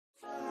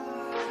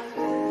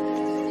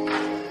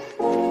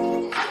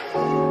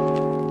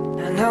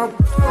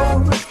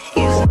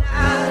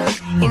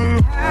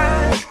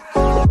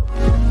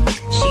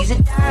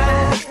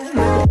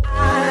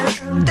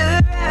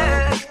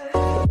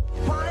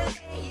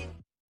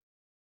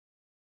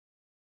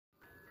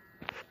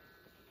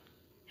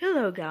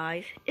Hello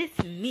guys,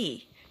 it's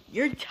me,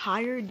 your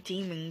tired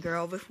demon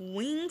girl with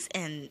wings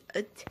and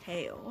a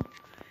tail.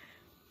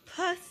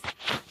 Plus,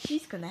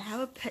 she's gonna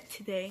have a pet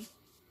today.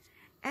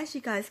 As you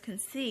guys can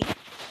see,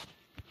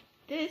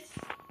 this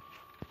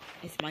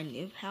is my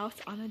new house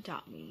on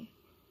Adopt Me.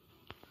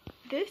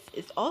 This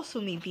is also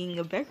me being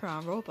a beggar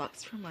on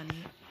Roblox for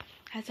money.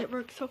 Has it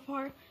worked so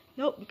far?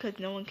 Nope, because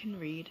no one can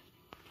read.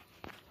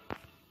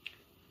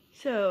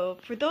 So,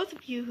 for those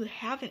of you who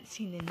haven't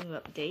seen the new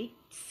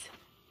updates,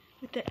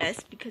 with the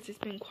S because there's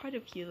been quite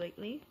a few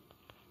lately,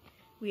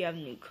 we have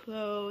new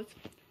clothes,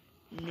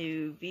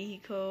 new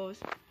vehicles,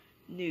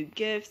 new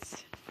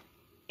gifts,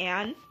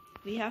 and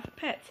we have a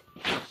pet.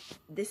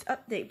 This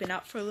update been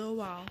out for a little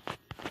while,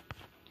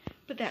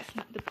 but that's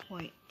not the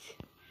point.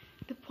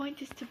 The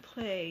point is to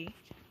play,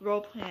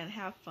 roleplay, and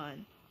have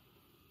fun.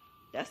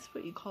 That's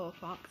what you call a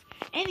fox.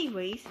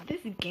 Anyways,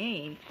 this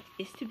game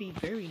is to be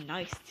very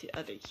nice to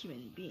other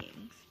human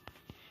beings.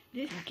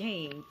 This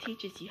game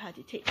teaches you how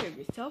to take care of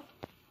yourself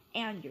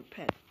and your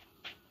pet.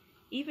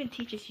 Even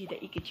teaches you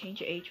that you can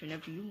change your age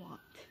whenever you want.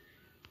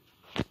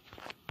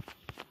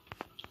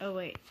 Oh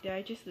wait, did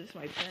I just lose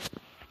my pet?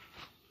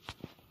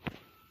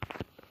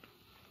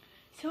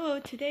 So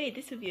today,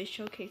 this will be a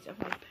showcase of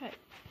my pet.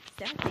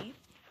 Sadly,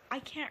 I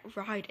can't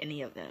ride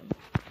any of them.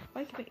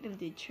 I can make them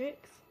do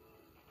tricks.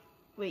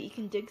 Wait, you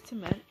can dig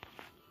cement.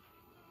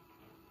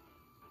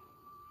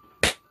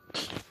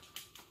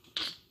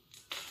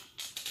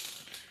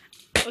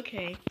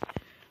 Okay.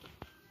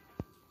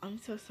 I'm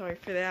so sorry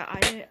for that. I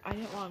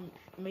didn't want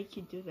to make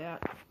you do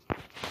that.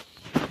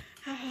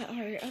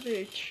 Alright,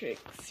 other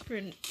tricks.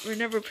 We're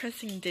never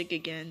pressing dig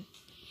again.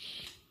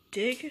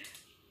 Dig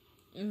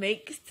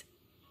makes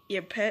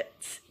your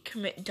pets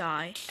commit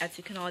die, as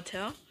you can all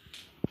tell.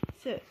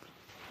 Sit.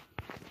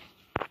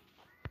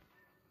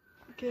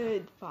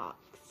 Good fox.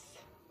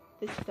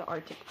 This is the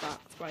Arctic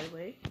fox, by the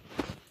way.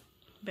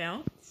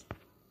 Bounce.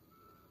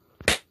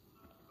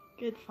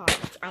 Good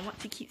fox. I want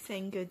to keep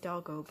saying good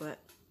doggo, but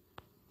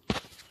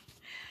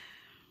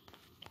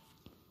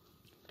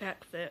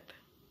backflip.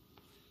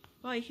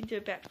 Well, you can do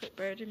a backflip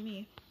better than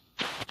me.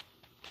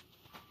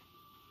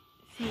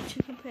 See,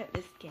 two can play at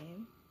this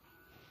game.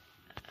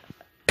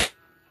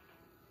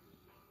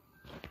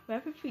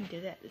 What if we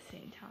did it at the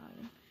same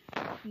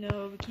time?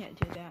 No, we can't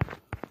do that.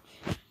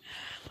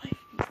 Life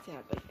is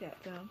sad like that,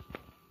 though.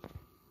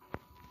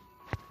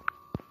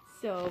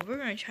 So, we're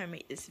gonna try and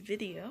make this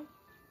video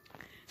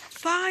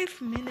 5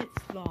 minutes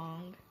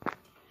long.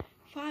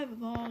 5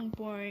 long,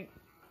 boring,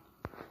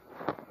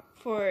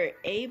 for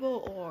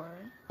able or...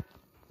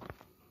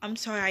 I'm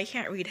sorry, I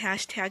can't read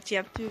hashtags. You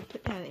have to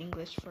put that in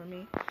English for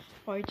me.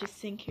 Or just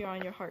sink here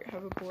on your heart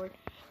hoverboard.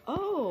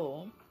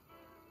 Oh!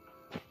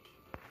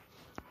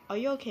 Are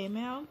you okay,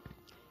 ma'am?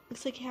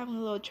 Looks like you're having a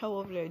little trouble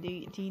over there. Do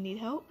you need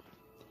help?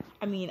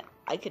 I mean,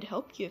 I could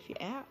help you if you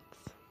ask.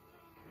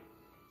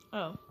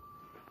 Oh.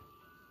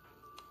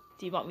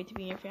 Do you want me to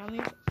be in your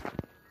family?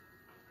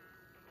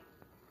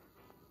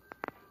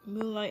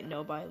 Moonlight,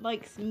 nobody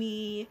likes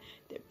me.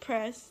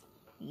 Depressed.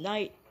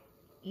 Night,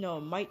 no,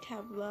 might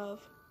have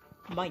love.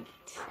 Might.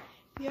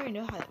 We already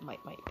know how that might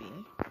be.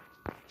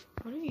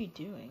 What are you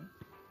doing?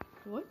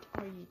 What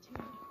are you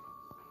doing?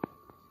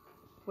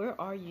 Where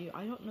are you?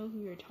 I don't know who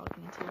you're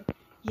talking to.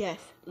 Yes,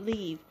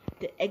 leave.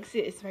 The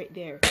exit is right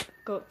there.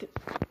 Go to...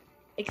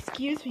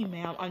 Excuse me,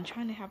 ma'am. I'm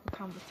trying to have a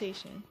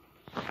conversation.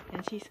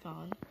 And she's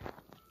gone.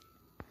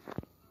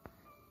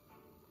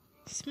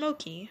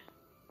 Smokey.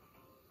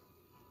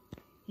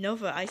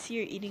 Nova, I see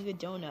you're eating a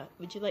donut.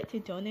 Would you like to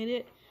donate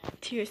it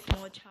to your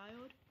small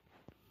child?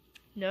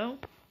 No?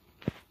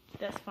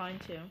 That's fine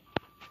too.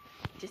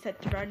 Just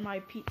had to ride my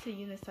pizza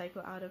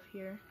unicycle out of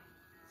here.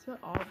 That's what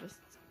all of us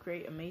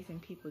great, amazing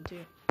people do.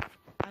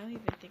 I don't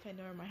even think I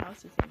know where my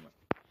house is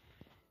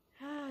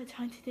anymore.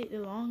 Time to take the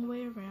long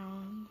way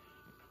around.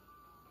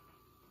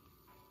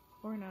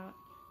 Or not.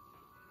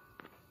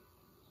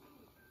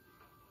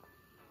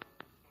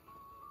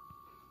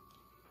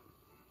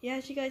 Yeah,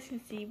 as you guys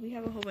can see, we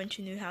have a whole bunch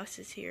of new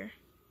houses here.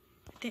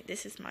 I think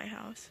this is my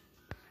house.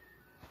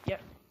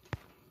 Yep.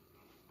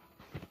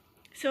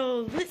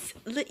 So, let's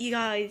let you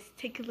guys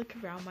take a look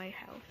around my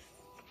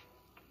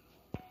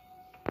house.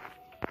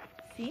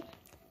 See?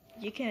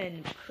 You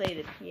can play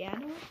the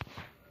piano.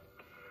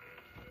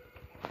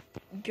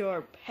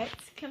 Your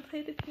pets can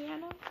play the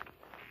piano.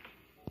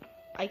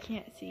 I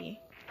can't see.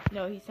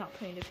 No, he's not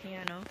playing the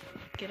piano.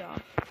 Get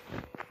off.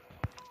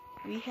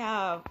 We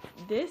have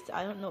this.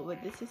 I don't know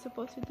what this is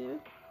supposed to do.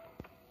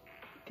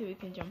 Okay, we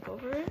can jump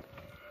over it.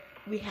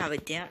 We have a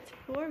dance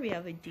floor. We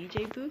have a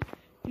DJ booth.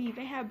 We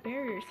even have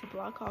barriers to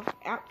block off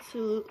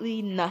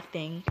absolutely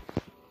nothing.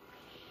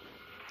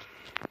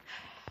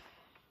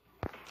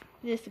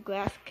 This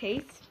glass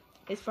case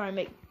is for I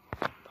make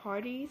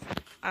parties.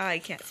 I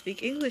can't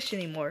speak English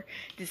anymore.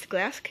 This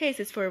glass case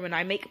is for when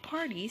I make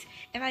parties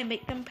and I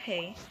make them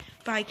pay.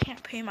 But I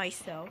can't pay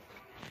myself.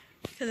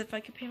 Because if I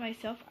could pay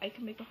myself, I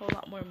could make a whole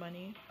lot more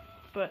money.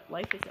 But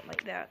life isn't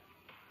like that.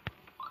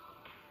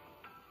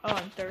 Oh,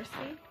 I'm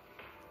thirsty.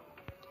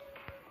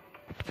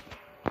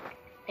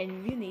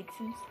 and you need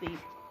some sleep.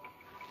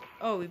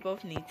 Oh, we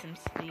both need some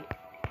sleep.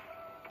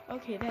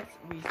 Okay, that's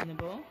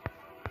reasonable.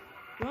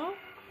 Well,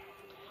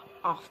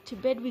 off to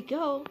bed we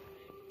go.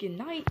 Good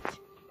night.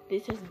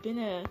 This has been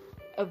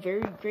a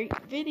very great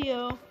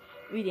video.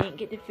 We didn't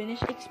get to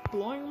finish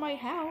exploring my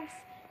house,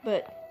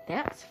 but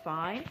that's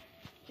fine.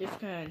 Just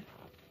gonna...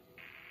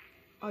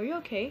 Are you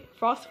okay?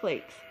 Frost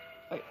Flakes.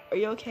 Are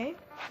you okay?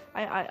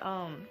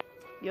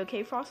 You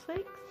okay, Frost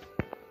Flakes?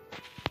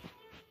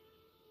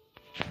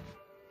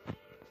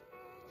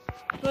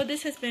 Well,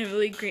 this has been a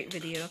really great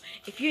video.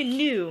 If you're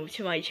new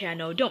to my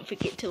channel, don't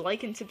forget to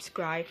like and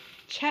subscribe.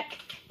 Check.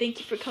 Thank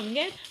you for coming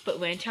in, but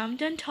wait until I'm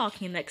done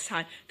talking next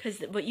time, because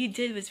what you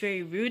did was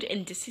very rude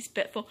and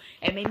disrespectful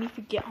and made me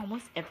forget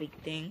almost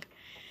everything.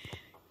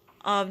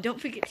 Don't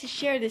forget to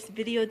share this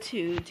video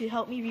too to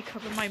help me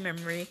recover my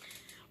memory.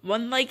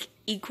 1 like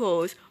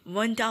equals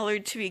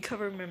 $1 to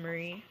recover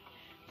memory.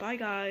 Bye,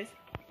 guys.